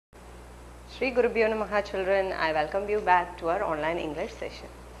Shri Gurubhyo Namaha children, I welcome you back to our online English session.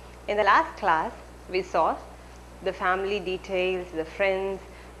 In the last class, we saw the family details, the friends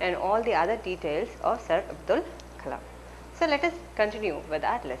and all the other details of Sir Abdul Kalam. So, let us continue with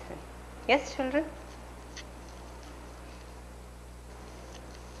our lesson. Yes children?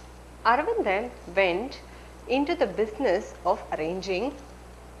 Aravind then went into the business of arranging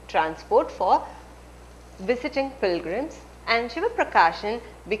transport for visiting pilgrims, and Shiva Prakashan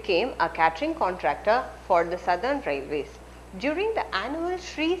became a catering contractor for the Southern Railways. During the annual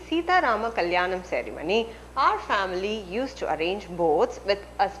Sri Sita Rama Kalyanam ceremony, our family used to arrange boats with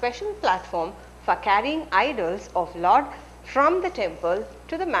a special platform for carrying idols of Lord from the temple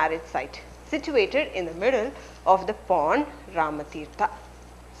to the marriage site, situated in the middle of the pond Ramatirtha.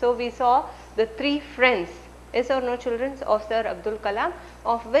 So, we saw the three friends, yes or no children, of Sir Abdul Kalam,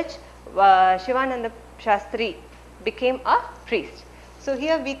 of which Shivananda Shastri became a priest. So,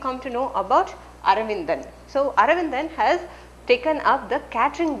 here we come to know about Aravindan. So, Aravindan has taken up the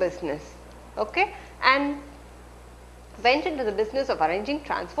catering business, okay, and went into the business of arranging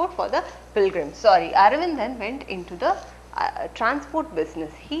transport for the pilgrims. Sorry, Aravindan went into the transport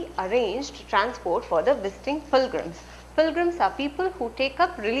business. He arranged transport for the visiting pilgrims. Pilgrims are people who take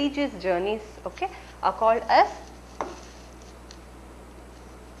up religious journeys, okay, are called as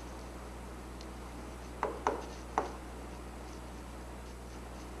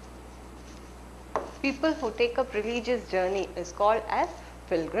people who take up religious journey is called as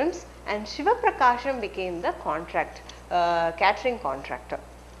pilgrims, and Shiva Prakasham became the catering contractor.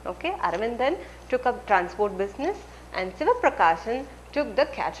 Okay, Aravindan took up transport business and Shiva Prakashan took the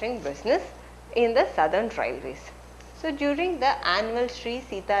catering business in the Southern Railways. So, during the annual Sri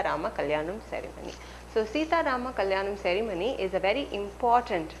Sita Rama Kalyanam ceremony. So, Sita Rama Kalyanam ceremony is a very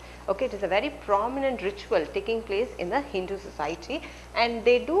important, okay, it is a very prominent ritual taking place in the Hindu society, and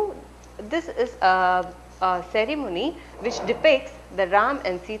they do, this is a ceremony which depicts the Ram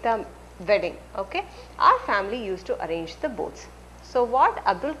and Sita wedding, okay. Our family used to arrange the boats. So, what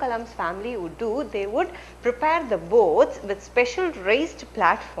Abdul Kalam's family would do, they would prepare the boats with special raised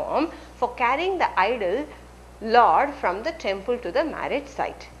platform for carrying the idol Lord from the temple to the marriage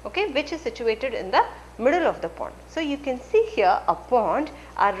site, okay, which is situated in the middle of the pond. So, you can see here a pond,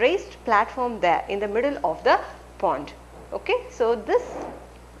 a raised platform there in the middle of the pond, okay. So,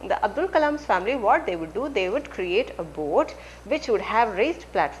 the Abdul Kalam's family, what they would do, they would create a boat which would have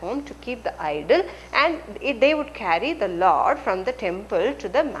raised platform to keep the idol, and they would carry the Lord from the temple to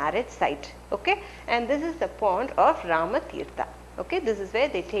the marriage site, okay, and this is the pond of Ramatirtha. Okay, this is where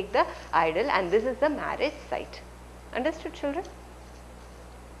they take the idol and this is the marriage site. Understood children?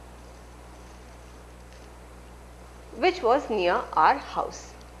 Which was near our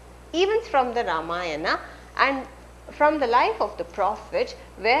house. Events from the Ramayana and from the life of the prophet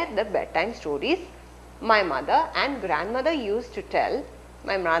were the bedtime stories my mother and grandmother used to tell.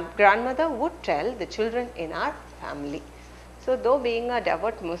 My grandmother would tell the children in our family. So, though being a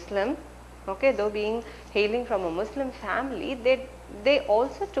devout Muslim, okay, though being hailing from a Muslim family, they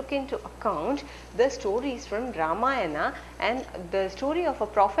also took into account the stories from Ramayana, and the story of a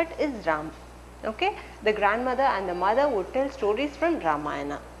prophet is Ram. Okay, the grandmother and the mother would tell stories from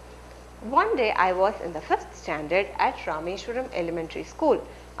Ramayana. One day I was in the 5th standard at Rameshwaram Elementary School.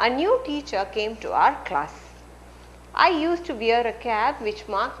 A new teacher came to our class. I used to wear a cap which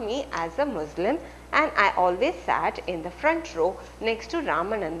marked me as a Muslim, and I always sat in the front row next to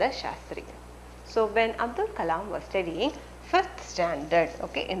Ramananda Shastri. So, when Abdul Kalam was studying 5th standard,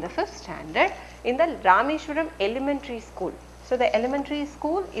 okay, in the 5th standard in the Rameshwaram Elementary School. So, the elementary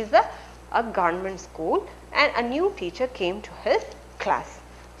school is a government school, and a new teacher came to his class.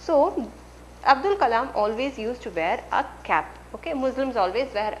 So, Abdul Kalam always used to wear a cap, okay, Muslims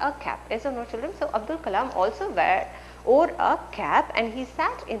always wear a cap, yes or no children. So, Abdul Kalam also wore a cap, and he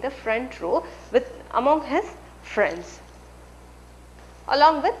sat in the front row among his friends,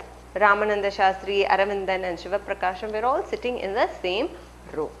 along with Ramananda Shastri, Aravindan and Shiva Prakasham were all sitting in the same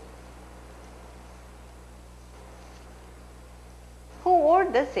row. Who wore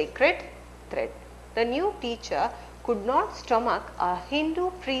the sacred thread? The new teacher could not stomach a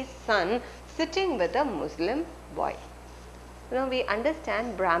Hindu priest's son sitting with a Muslim boy. Now, we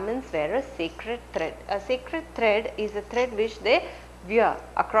understand Brahmins wear a sacred thread. A sacred thread is a thread which they wear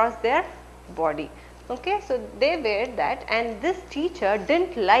across their body. Okay, so they wear that, and this teacher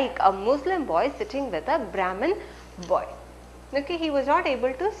didn't like a Muslim boy sitting with a Brahmin boy. Okay, he was not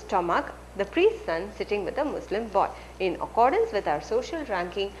able to stomach the priest's son sitting with a Muslim boy. In accordance with our social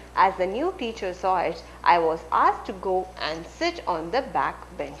ranking, as the new teacher saw it, I was asked to go and sit on the back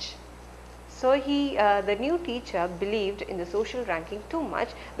bench. So the new teacher believed in the social ranking too much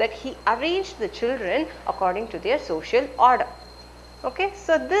that he arranged the children according to their social order. Okay,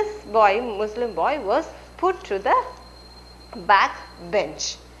 so this boy, Muslim boy, was put to the back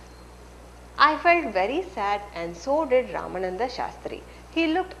bench. I felt very sad, and so did Ramananda Shastri. He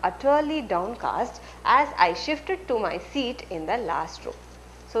looked utterly downcast as I shifted to my seat in the last row.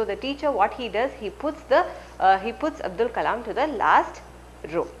 So the teacher, what he does, he puts Abdul Kalam to the last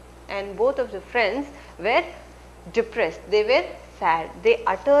row, and both of the friends were depressed. They were sad. They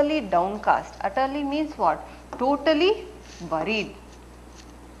utterly downcast. Utterly means what? Totally worried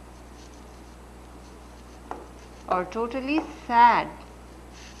or totally sad.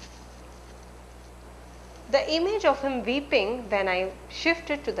 The image of him weeping when I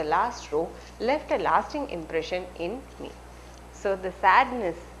shifted to the last row left a lasting impression in me. So the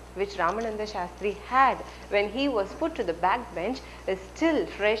sadness which Ramananda Shastri had when he was put to the back bench is still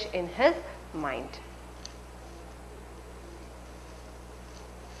fresh in his mind.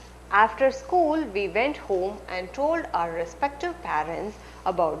 After school, we went home and told our respective parents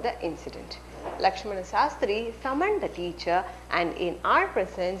about the incident. Lakshmana Shastri summoned the teacher and in our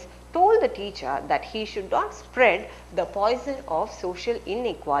presence told the teacher that he should not spread the poison of social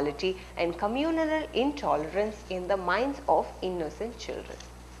inequality and communal intolerance in the minds of innocent children.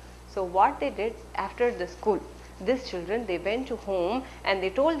 So what they did after the school, these children, they went to home and they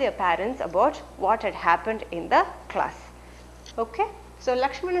told their parents about what had happened in the class. Okay, so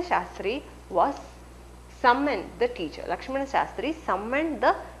Lakshmana Shastri was summoned the teacher. Lakshmana Shastri summoned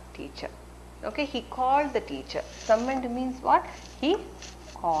the teacher. Okay, he called the teacher. Summoned means what? He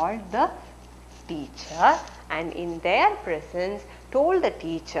called the teacher and in their presence told the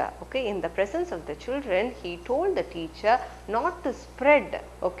teacher, okay, in the presence of the children, he told the teacher not to spread,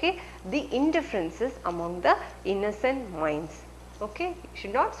 okay, the indifferences among the innocent minds. Okay, you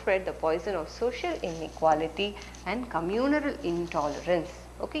should not spread the poison of social inequality and communal intolerance.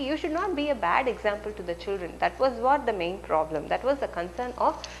 Okay, you should not be a bad example to the children. That was what the main problem. That was the concern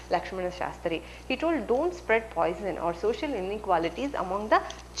of Lakshmana Shastri. He told, don't spread poison or social inequalities among the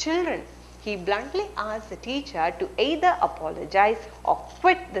children. He bluntly asked the teacher to either apologize or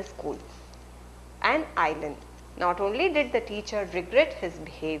quit the school and island. Not only did the teacher regret his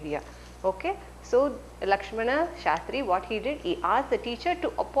behavior, okay, so Lakshmana Shastri, what he did, he asked the teacher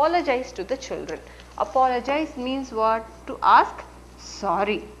to apologize to the children. Apologize means what? To ask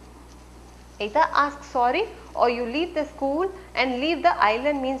sorry. Either ask sorry or you leave the school and leave the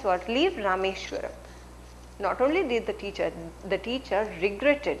island means what? Leave Rameshwaram. Not only did the teacher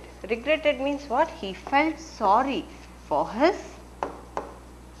regretted. Regretted means what? He felt sorry for his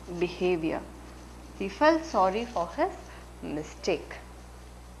behavior. He felt sorry for his mistake.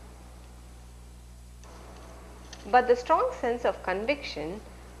 But the strong sense of conviction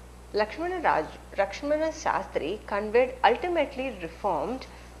Lakshmana Shastri conveyed ultimately reformed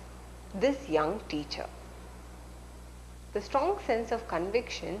this young teacher. The strong sense of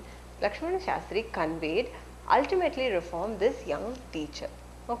conviction Lakshmana Shastri conveyed ultimately reformed this young teacher.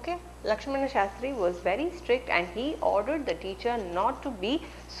 Okay, Lakshmana Shastri was very strict and he ordered the teacher not to be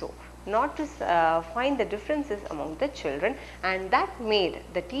so, not to find the differences among the children, and that made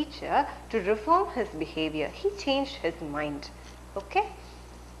the teacher to reform his behavior. He changed his mind. Okay.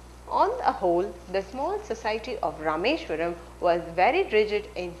 On the whole, the small society of Rameshwaram was very rigid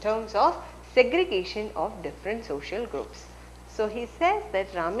in terms of segregation of different social groups. So he says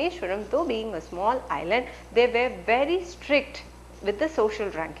that Rameshwaram, though being a small island, they were very strict with the social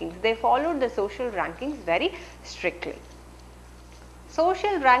rankings. They followed the social rankings very strictly.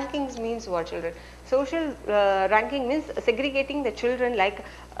 Social rankings means what, children? Social ranking means segregating the children, like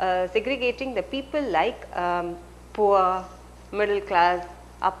segregating the people like poor, middle class,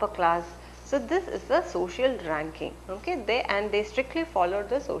 upper class. So this is the social ranking. Okay, they strictly followed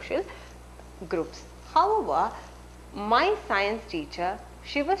the social groups. However, my science teacher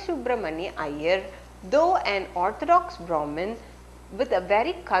Shiva Subramanya Iyer, though an orthodox Brahmin with a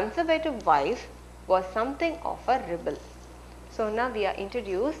very conservative wife, was something of a rebel. So now we are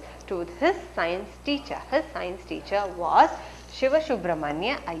introduced to his science teacher. His science teacher was Shiva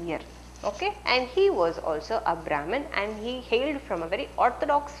Subramanya Iyer. Okay, and he was also a Brahmin and he hailed from a very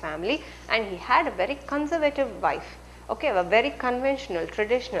orthodox family and he had a very conservative wife. Okay, a very conventional,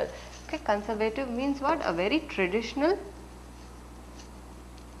 traditional. Okay, conservative means what? A very traditional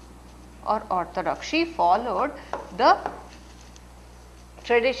or orthodox. She followed the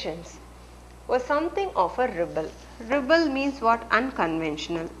traditions. Was something of a rebel. Rebel means what?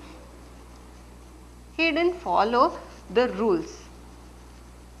 Unconventional. He didn't follow the rules.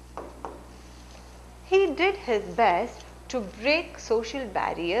 He did his best to break social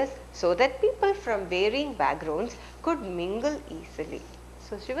barriers so that people from varying backgrounds could mingle easily.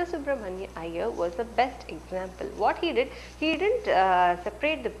 So Shiva Subramanya Iyer was the best example. What he did, he didn't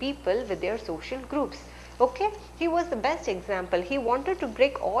separate the people with their social groups. Okay, he was the best example. He wanted to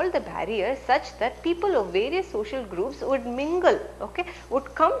break all the barriers such that people of various social groups would mingle, okay,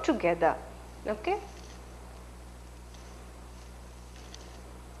 would come together. Okay.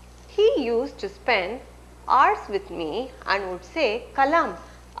 He used to spend hours with me and would say, Kalam,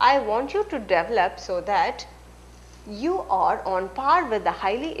 I want you to develop so that you are on par with the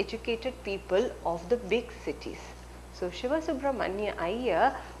highly educated people of the big cities. So Shiva Subramanya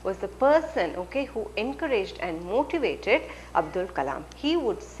Iyer was the person, okay, who encouraged and motivated Abdul Kalam. He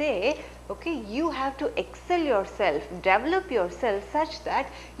would say, okay, you have to excel yourself, develop yourself such that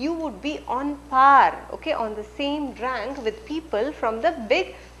you would be on par, okay, on the same rank with people from the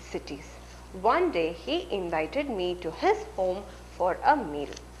big cities. One day he invited me to his home for a meal.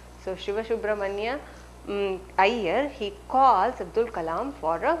 So Shiva Subramanya Iyer, he calls Abdul Kalam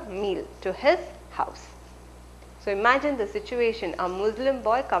for a meal to his house. So imagine the situation, a Muslim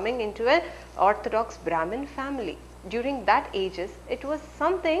boy coming into an Orthodox Brahmin family. During that ages, it was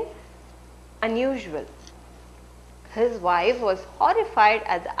something unusual. His wife was horrified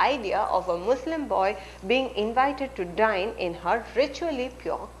at the idea of a Muslim boy being invited to dine in her ritually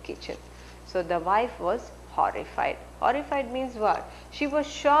pure kitchen. So the wife was horrified. Horrified means what? She was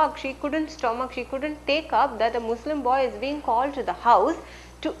shocked. She couldn't stomach, she couldn't take up that a Muslim boy is being called to the house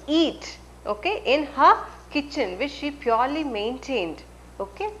to eat, okay, in her kitchen which she purely maintained.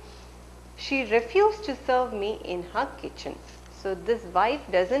 Okay. She refused to serve me in her kitchen. So this wife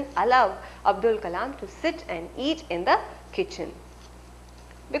doesn't allow Abdul Kalam to sit and eat in the kitchen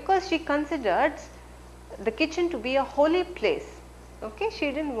because she considered the kitchen to be a holy place. Okay, she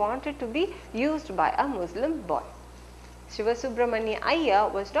didn't want it to be used by a Muslim boy. Shiva Subramanya Iyer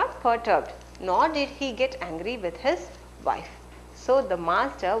was not perturbed, nor did he get angry with his wife. So the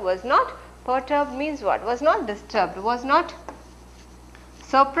master was not perturbed means what? Was not disturbed, was not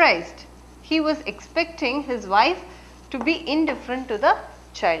surprised. He was expecting his wife to be indifferent to the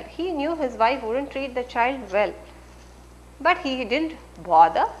child. He knew his wife wouldn't treat the child well, but he didn't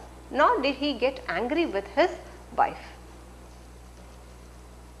bother, nor did he get angry with his wife.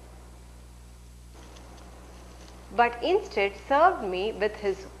 But instead served me with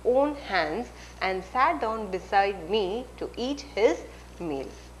his own hands and sat down beside me to eat his meal.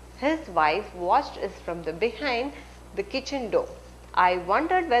 His wife watched us from the behind the kitchen door. I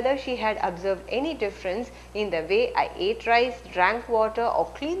wondered whether she had observed any difference in the way I ate rice, drank water or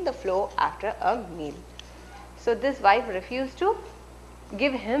cleaned the floor after a meal. So this wife refused to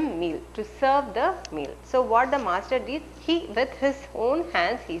give him meal, to serve the meal. So what the master did, he with his own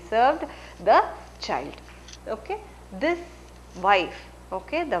hands he served the child. Okay, this wife,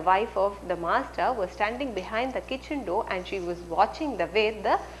 okay, the wife of the master was standing behind the kitchen door and she was watching the way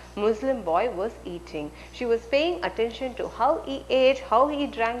the Muslim boy was eating. She was paying attention to how he ate, how he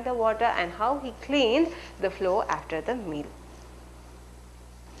drank the water and how he cleaned the floor after the meal.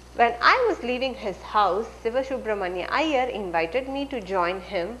 When I was leaving his house, Shiva Subramanya Iyer invited me to join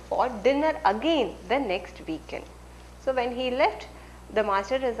him for dinner again the next weekend. So when he left, the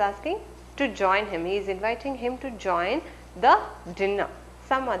master is asking to join him. He is inviting him to join the dinner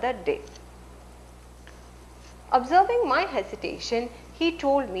some other day. Observing my hesitation, he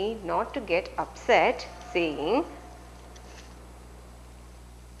told me not to get upset, saying,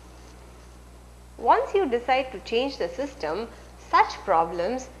 once you decide to change the system, such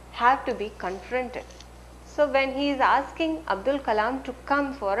problems have to be confronted. So when he is asking Abdul Kalam to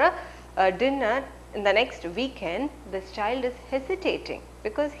come for a dinner in the next weekend, this child is hesitating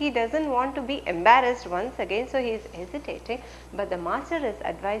because he doesn't want to be embarrassed once again, so he is hesitating. But the master is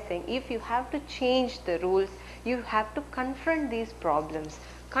advising, if you have to change the rules, you have to confront these problems.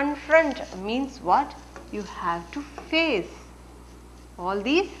 Confront means what? You have to face all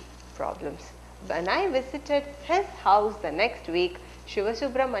these problems. When I visited his house the next week, Shiva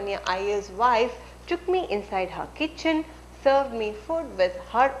Subramanya Iyer's wife took me inside her kitchen, served me food with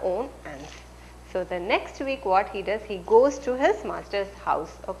her own hands. So the next week what he does, he goes to his master's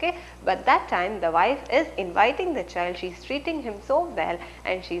house, okay, but that time the wife is inviting the child, she is treating him so well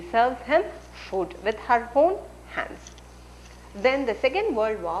and she serves him food with her own hands. Then the Second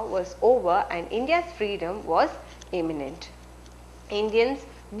World War was over and India's freedom was imminent. Indians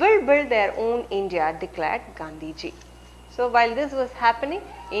will build their own India, declared Gandhiji. So while this was happening,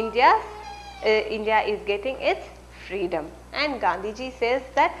 India is getting its freedom, and Gandhiji says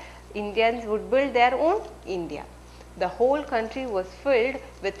that Indians would build their own India. The whole country was filled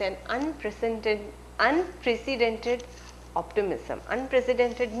with an unprecedented optimism.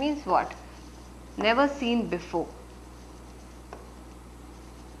 Unprecedented means what? Never seen before.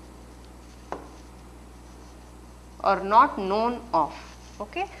 Or not known of.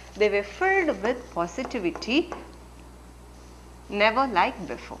 Okay, they were filled with positivity, never like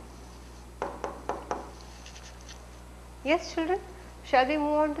before. Yes, children, shall we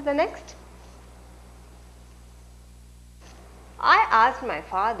move on to the next? I asked my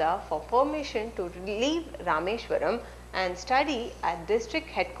father for permission to leave Rameshwaram and study at district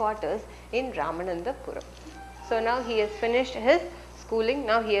headquarters in Ramanandapuram. So now he has finished his schooling,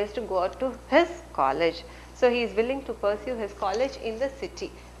 now he has to go out to his college. So he is willing to pursue his college in the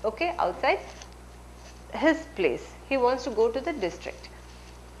city, okay, outside his place. He wants to go to the district.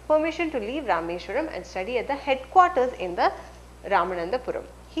 Permission to leave Rameshwaram and study at the headquarters in the Ramanandapuram.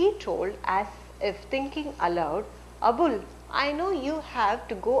 He told as if thinking aloud, Abul, I know you have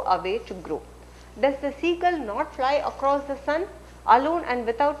to go away to grow. Does the seagull not fly across the sun alone and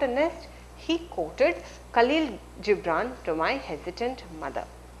without a nest? He quoted Khalil Gibran to my hesitant mother.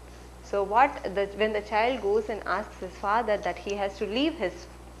 So when the child goes and asks his father that he has to leave his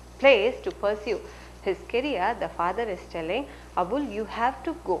place to pursue his career, the father is telling, Abul, you have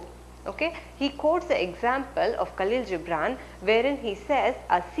to go. Okay, he quotes the example of Khalil Gibran wherein he says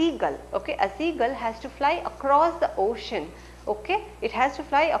a seagull, okay, a seagull has to fly across the ocean, okay, it has to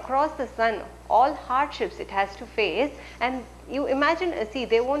fly across the sun, all hardships it has to face, and you imagine a sea,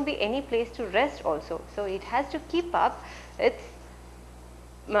 there won't be any place to rest also, so it has to keep up it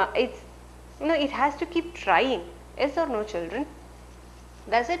has to keep trying. Yes or no, children?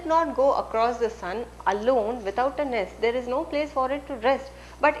 Does it not go across the sun alone without a nest? There is no place for it to rest,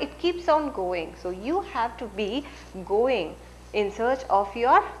 but it keeps on going. So you have to be going in search of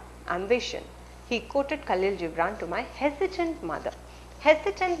your ambition. He quoted Khalil Gibran to my hesitant mother.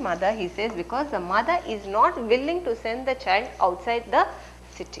 Hesitant mother, he says, because the mother is not willing to send the child outside the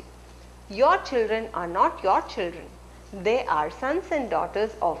city. Your children are not your children. They are sons and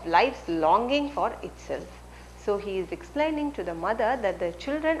daughters of life's longing for itself. So he is explaining to the mother that the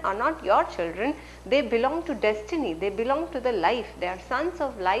children are not your children, they belong to destiny, they belong to the life, they are sons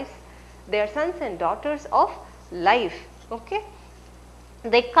of life, they are sons and daughters of life, okay.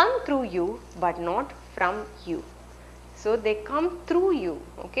 They come through you but not from you. So they come through you,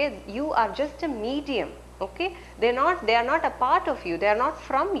 okay, you are just a medium, okay, they are not a part of you, they are not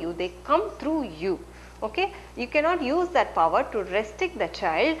from you, they come through you, okay. You cannot use that power to restrict the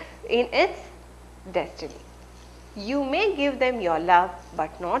child in its destiny. You may give them your love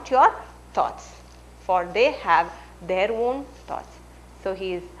but not your thoughts, for they have their own thoughts. So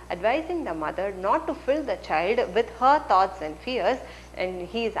he is advising the mother not to fill the child with her thoughts and fears, and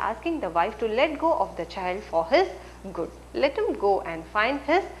he is asking the wife to let go of the child for his good. Let him go and find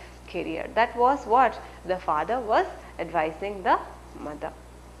his career. That was what the father was advising the mother.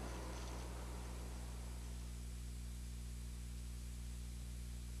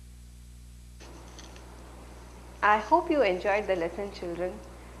 I hope you enjoyed the lesson, children.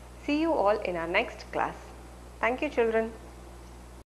 See you all in our next class. Thank you, children.